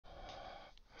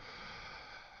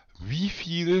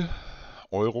viel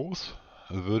Euros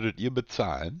würdet ihr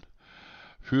bezahlen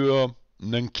für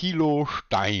einen Kilo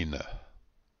Steine?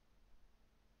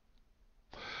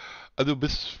 Also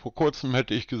bis vor kurzem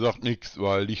hätte ich gesagt nichts,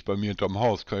 weil liegt bei mir hinterm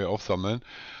Haus, kann ich aufsammeln.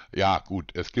 Ja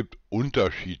gut, es gibt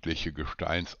unterschiedliche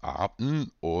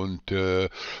Gesteinsarten und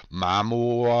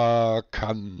Marmor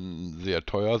kann sehr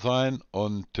teuer sein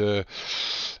und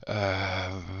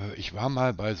ich war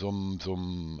mal bei bei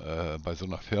so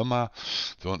einer Firma,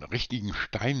 so einen richtigen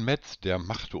Steinmetz, der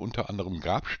machte unter anderem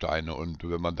Grabsteine und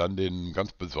wenn man dann den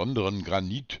ganz besonderen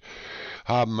Granit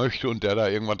haben möchte und der da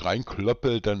irgendwas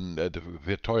reinklöppelt, dann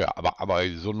wird teuer. Aber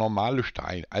so normale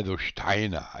Steine, also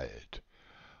Steine halt.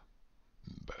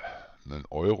 Einen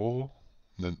Euro,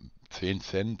 10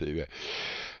 Cent,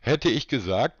 hätte ich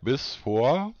gesagt, bis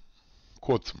vor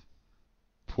kurzem,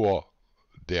 vor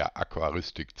der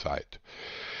Aquaristikzeit.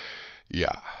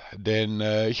 Ja, denn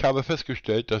ich habe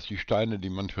festgestellt, dass die Steine,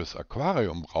 die man fürs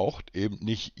Aquarium braucht, eben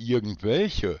nicht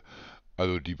irgendwelche,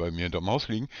 also die bei mir hinterm Haus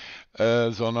liegen,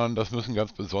 sondern das müssen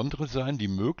ganz besondere sein, die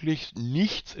möglichst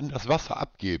nichts in das Wasser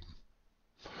abgeben.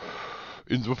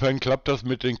 Insofern klappt das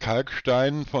mit den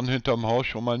Kalksteinen von hinterm Haus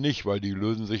schon mal nicht, weil die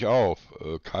lösen sich auf.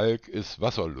 Kalk ist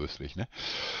wasserlöslich, ne?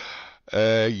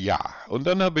 Ja, und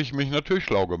dann habe ich mich natürlich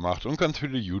schlau gemacht und ganz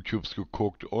viele YouTubes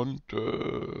geguckt und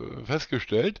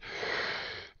festgestellt,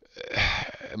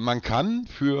 man kann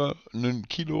für einen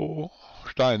Kilo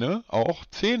Steine auch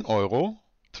 10 Euro,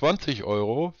 20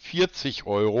 Euro, 40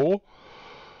 Euro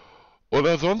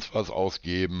oder sonst was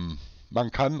ausgeben.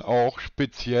 Man kann auch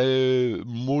speziell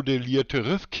modellierte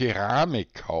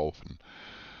Riffkeramik kaufen.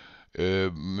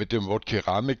 Mit dem Wort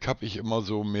Keramik habe ich immer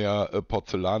so mehr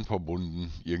Porzellan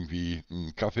verbunden, irgendwie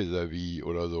ein Kaffeeservie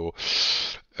oder so.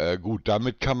 Gut,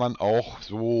 damit kann man auch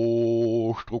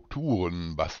so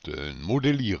Strukturen basteln,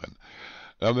 modellieren.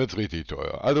 Dann wird es richtig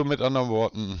teuer. Also mit anderen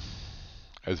Worten,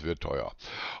 es wird teuer.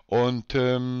 Und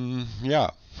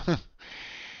ja,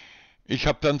 ich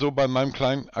habe dann so bei meinem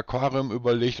kleinen Aquarium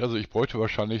überlegt, also ich bräuchte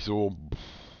wahrscheinlich so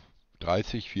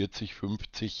 30, 40,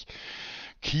 50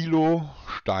 Kilo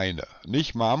Steine.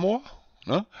 Nicht Marmor,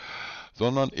 ne,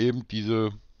 sondern eben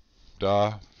diese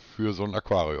da für so ein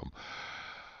Aquarium.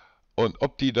 Und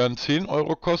ob die dann 10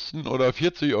 Euro kosten oder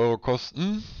 40 Euro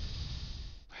kosten,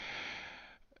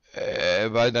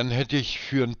 weil dann hätte ich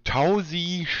für ein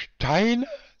Tausi Steine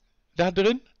da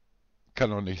drin.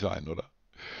 Kann doch nicht sein, oder?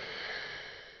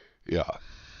 Ja,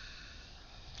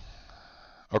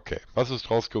 okay. Was ist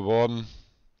draus geworden?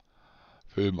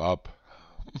 Film ab.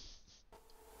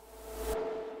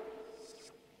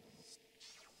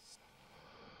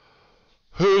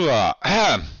 Hörer.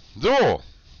 So,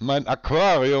 mein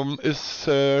Aquarium ist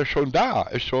schon da,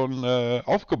 ist schon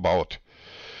aufgebaut.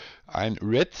 Ein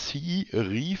Red Sea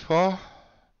Reefer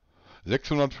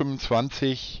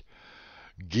 625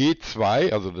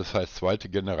 G2, also das heißt zweite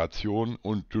Generation,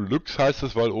 und Deluxe heißt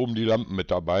es, weil oben die Lampen mit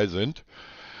dabei sind.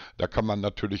 Da kann man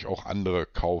natürlich auch andere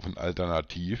kaufen,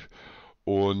 alternativ.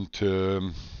 Und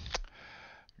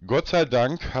Gott sei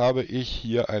Dank habe ich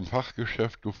hier ein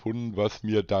Fachgeschäft gefunden, was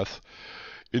mir das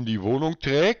in die Wohnung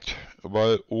trägt,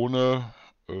 weil ohne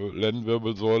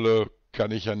Lendenwirbelsäule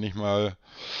kann ich ja nicht mal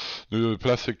eine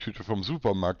Plastiktüte vom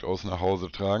Supermarkt aus nach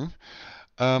Hause tragen.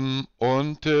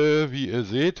 Und wie ihr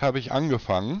seht, habe ich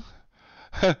angefangen.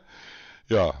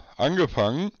 Ja,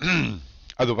 angefangen.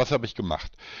 Also was habe ich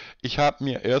gemacht? Ich habe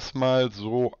mir erstmal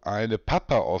so eine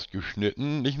Pappe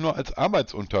ausgeschnitten, nicht nur als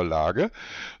Arbeitsunterlage,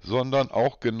 sondern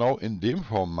auch genau in dem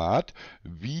Format,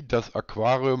 wie das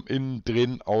Aquarium innen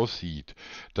drin aussieht.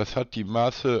 Das hat die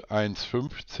Maße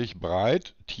 1,50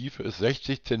 breit, Tiefe ist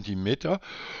 60 Zentimeter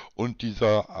und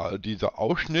dieser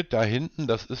Ausschnitt da hinten,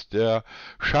 das ist der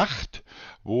Schacht,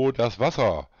 wo das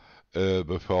Wasser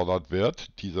befördert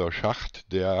wird. Dieser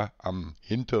Schacht, der an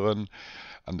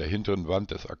der hinteren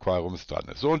Wand des Aquariums dran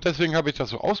ist. So, und deswegen habe ich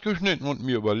das so ausgeschnitten und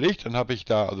mir überlegt, dann habe ich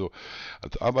da also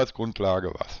als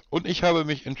Arbeitsgrundlage was. Und ich habe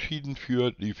mich entschieden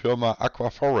für die Firma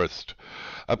Aquaforest,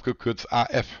 abgekürzt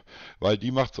AF, weil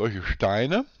die macht solche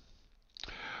Steine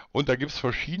und da gibt es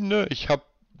verschiedene. Ich habe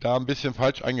da ein bisschen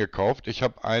falsch eingekauft. Ich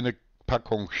habe eine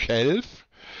Packung Shelf,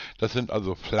 das sind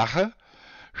also flache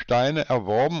Steine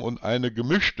erworben und eine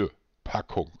gemischte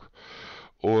Packung.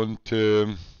 Und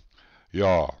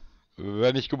ja,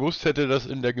 wenn ich gewusst hätte, dass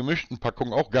in der gemischten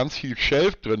Packung auch ganz viel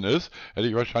Shelf drin ist, hätte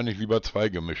ich wahrscheinlich lieber zwei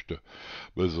gemischte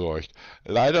besorgt.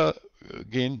 Leider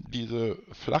gehen diese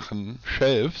flachen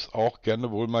Shelves auch gerne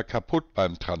wohl mal kaputt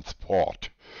beim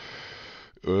Transport.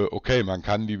 Okay, man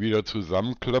kann die wieder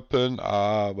zusammenklöppeln,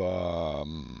 aber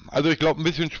also ich glaube, ein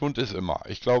bisschen Schwund ist immer.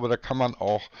 Ich glaube, da kann man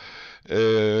auch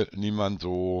niemand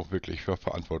so wirklich für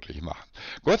verantwortlich machen.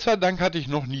 Gott sei Dank hatte ich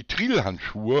noch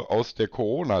Nitrilhandschuhe aus der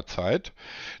Corona-Zeit.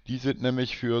 Die sind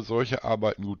nämlich für solche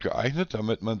Arbeiten gut geeignet,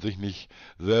 damit man sich nicht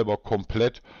selber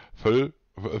komplett voll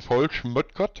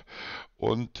schmöttert.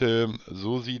 Und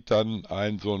so sieht dann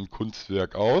so ein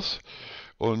Kunstwerk aus.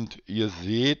 Und ihr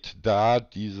seht da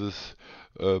dieses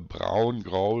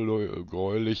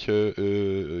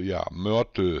braun-gräuliche ja,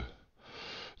 Mörtel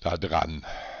da dran.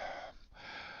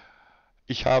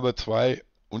 Ich habe zwei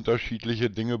unterschiedliche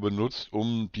Dinge benutzt,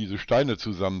 um diese Steine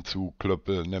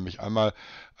zusammenzuklöppeln. Nämlich einmal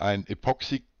ein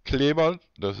Epoxykleber,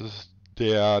 das ist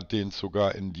der, den es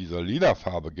sogar in dieser lila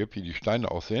Farbe gibt, wie die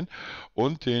Steine aussehen,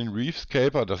 und den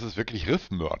Reefscaper, das ist wirklich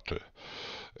Riffmörtel.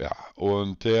 Ja,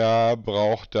 und der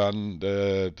braucht dann,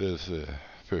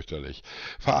 fürchterlich,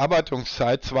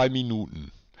 Verarbeitungszeit 2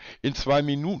 Minuten. In 2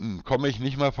 Minuten komme ich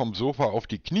nicht mal vom Sofa auf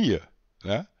die Knie.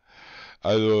 Ne?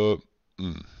 Also,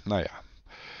 naja.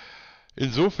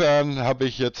 Insofern habe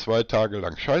ich jetzt 2 Tage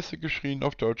lang Scheiße geschrien,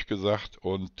 auf Deutsch gesagt,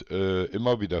 und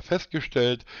immer wieder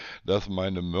festgestellt, dass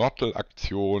meine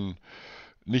Mörtelaktion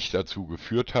nicht dazu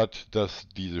geführt hat, dass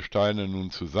diese Steine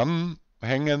nun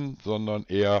zusammenhängen, sondern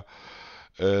eher,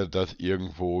 dass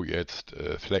irgendwo jetzt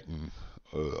Flecken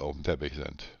auf dem Teppich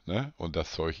sind, ne? Und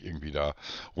das Zeug irgendwie da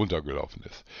runtergelaufen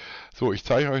ist. So, ich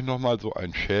zeige euch nochmal so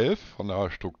ein Shelf von der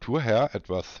Struktur her,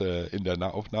 etwas in der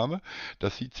Nahaufnahme.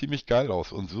 Das sieht ziemlich geil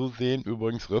aus. Und so sehen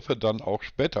übrigens Riffe dann auch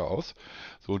später aus.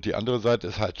 So, und die andere Seite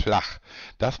ist halt flach.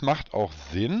 Das macht auch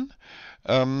Sinn,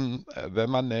 wenn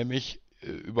man nämlich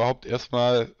überhaupt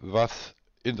erstmal was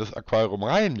in das Aquarium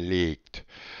reinlegt,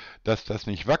 dass das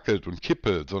nicht wackelt und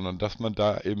kippelt, sondern dass man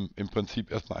da im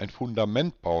Prinzip erstmal ein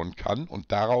Fundament bauen kann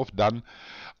und darauf dann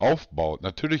aufbaut.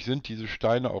 Natürlich sind diese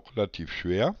Steine auch relativ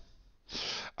schwer,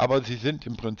 aber sie sind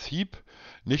im Prinzip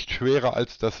nicht schwerer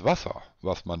als das Wasser,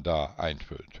 was man da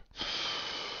einfüllt.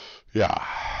 Ja,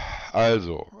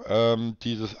 also,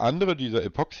 dieser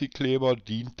Epoxykleber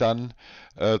dient dann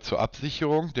zur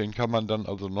Absicherung. Den kann man dann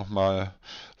also nochmal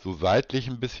so seitlich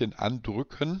ein bisschen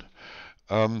andrücken.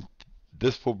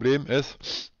 Das Problem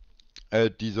ist,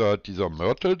 dieser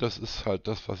Mörtel, das ist halt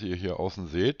das, was ihr hier außen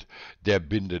seht, der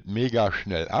bindet mega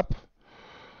schnell ab.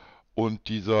 Und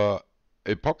dieser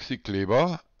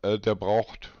Epoxykleber, der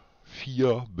braucht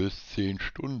 4 bis 10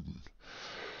 Stunden.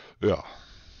 Ja,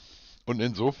 und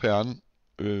insofern,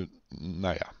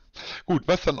 naja. Gut,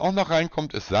 was dann auch noch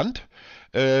reinkommt, ist Sand.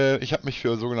 Ich habe mich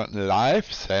für sogenannten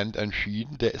Live Sand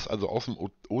entschieden. Der ist also aus dem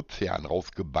Ozean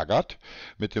rausgebaggert.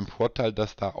 Mit dem Vorteil,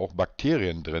 dass da auch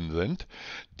Bakterien drin sind,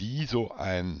 die so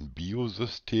ein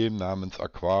Biosystem namens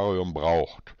Aquarium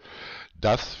braucht.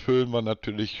 Das füllen wir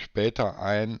natürlich später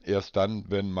ein, erst dann,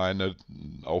 wenn meine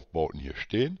Aufbauten hier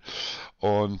stehen.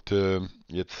 Und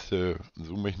jetzt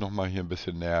zoome ich nochmal hier ein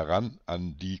bisschen näher ran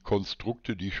an die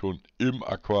Konstrukte, die schon im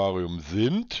Aquarium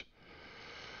sind.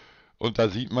 Und da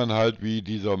sieht man halt, wie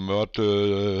dieser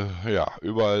Mörtel ja,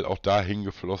 überall auch dahin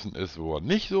geflossen ist, wo er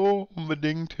nicht so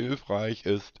unbedingt hilfreich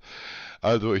ist.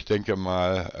 Also ich denke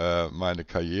mal, meine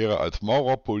Karriere als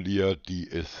Maurerpolier, die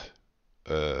ist,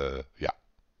 ja,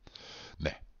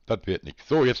 ne, das wird nichts.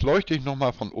 So, jetzt leuchte ich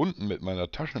nochmal von unten mit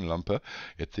meiner Taschenlampe.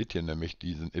 Jetzt seht ihr nämlich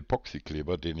diesen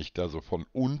Epoxykleber, den ich da so von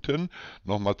unten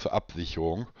nochmal zur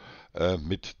Absicherung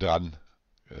mit dran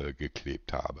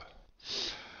geklebt habe.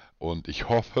 Und ich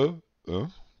hoffe,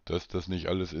 dass das nicht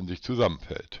alles in sich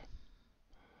zusammenfällt.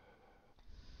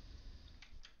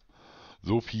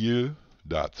 So viel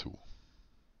dazu.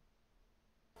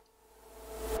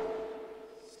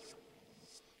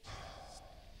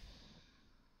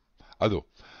 Also,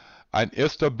 ein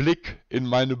erster Blick in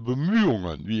meine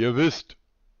Bemühungen, wie ihr wisst.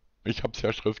 Ich habe es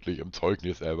ja schriftlich im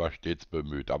Zeugnis, er war stets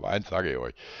bemüht. Aber eins sage ich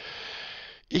euch.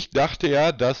 Ich dachte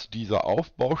ja, dass dieser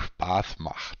Aufbau Spaß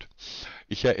macht.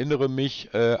 Ich erinnere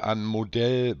mich an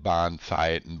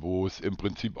Modellbahnzeiten, wo es im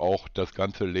Prinzip auch das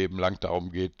ganze Leben lang darum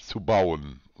geht, zu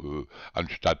bauen,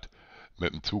 anstatt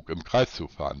mit dem Zug im Kreis zu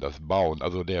fahren. Das Bauen,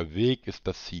 also der Weg ist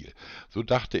das Ziel. So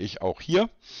dachte ich auch hier.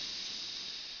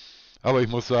 Aber ich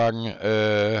muss sagen,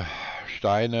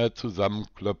 Steine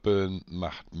zusammenklöppeln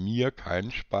macht mir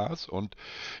keinen Spaß. Und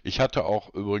ich hatte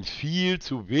auch übrigens viel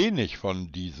zu wenig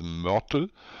von diesem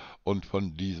Mörtel und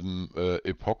von diesem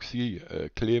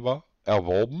Epoxykleber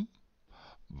erworben,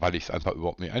 weil ich es einfach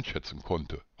überhaupt nicht einschätzen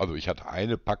konnte. Also ich hatte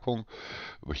eine Packung,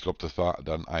 ich glaube, das war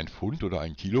dann 1 Pfund oder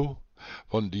 1 Kilo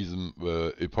von diesem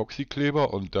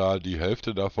Epoxykleber, und da die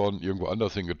Hälfte davon irgendwo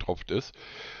anders hingetropft ist,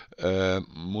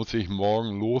 muss ich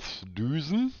morgen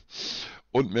losdüsen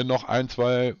und mir noch ein,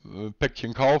 zwei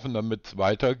Päckchen kaufen, damit es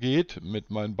weitergeht mit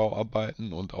meinen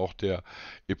Bauarbeiten und auch der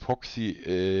Epoxy.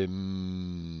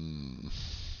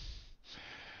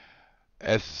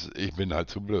 Ich bin halt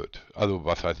zu blöd. Also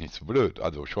was heißt nicht zu blöd?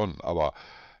 Also schon, aber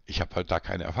ich habe halt da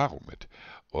keine Erfahrung mit.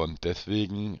 Und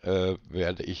deswegen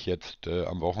werde ich jetzt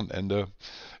am Wochenende,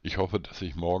 ich hoffe, dass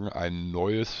ich morgen ein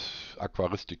neues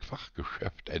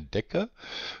Aquaristik-Fachgeschäft entdecke.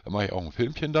 Da mache ich auch ein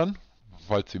Filmchen dann,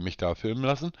 falls Sie mich da filmen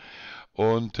lassen.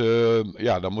 Und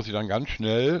ja, da muss ich dann ganz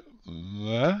schnell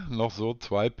noch so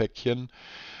zwei Päckchen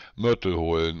Mörtel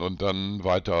holen und dann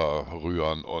weiter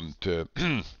rühren. Und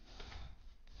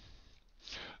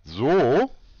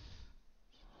so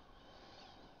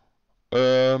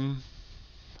ähm,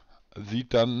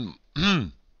 sieht dann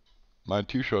mein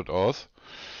T-Shirt aus.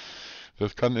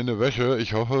 Das kann in der Wäsche.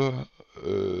 Ich hoffe,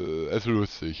 es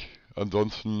löst sich.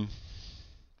 Ansonsten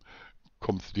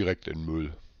kommt es direkt in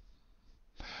Müll.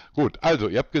 Gut, also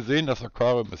ihr habt gesehen, das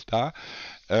Aquarium ist da,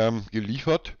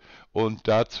 geliefert und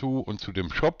dazu und zu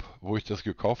dem Shop, wo ich das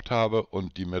gekauft habe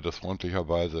und die mir das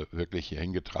freundlicherweise wirklich hier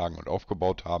hingetragen und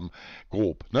aufgebaut haben,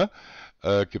 grob, ne?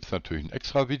 Gibt es natürlich ein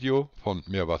extra Video von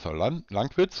Meerwasser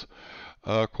Langwitz,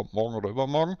 kommt morgen oder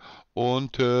übermorgen.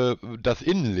 Und das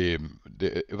Innenleben,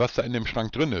 was da in dem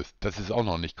Schrank drin ist, das ist auch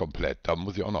noch nicht komplett. Da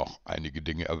muss ich auch noch einige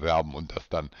Dinge erwerben und das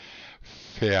dann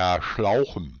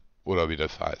verschlauchen, oder wie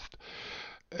das heißt.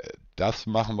 Das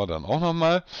machen wir dann auch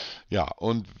nochmal. Ja,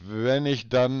 und wenn ich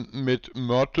dann mit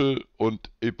Mörtel und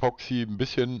Epoxy ein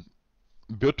bisschen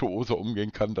virtuoser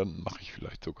umgehen kann, dann mache ich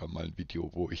vielleicht sogar mal ein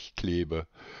Video, wo ich klebe,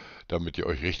 damit ihr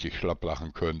euch richtig schlapp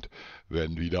lachen könnt,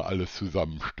 wenn wieder alles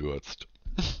zusammenstürzt.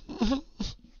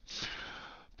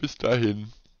 Bis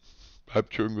dahin,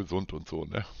 bleibt schön gesund und so,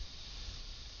 ne?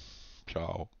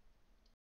 Ciao.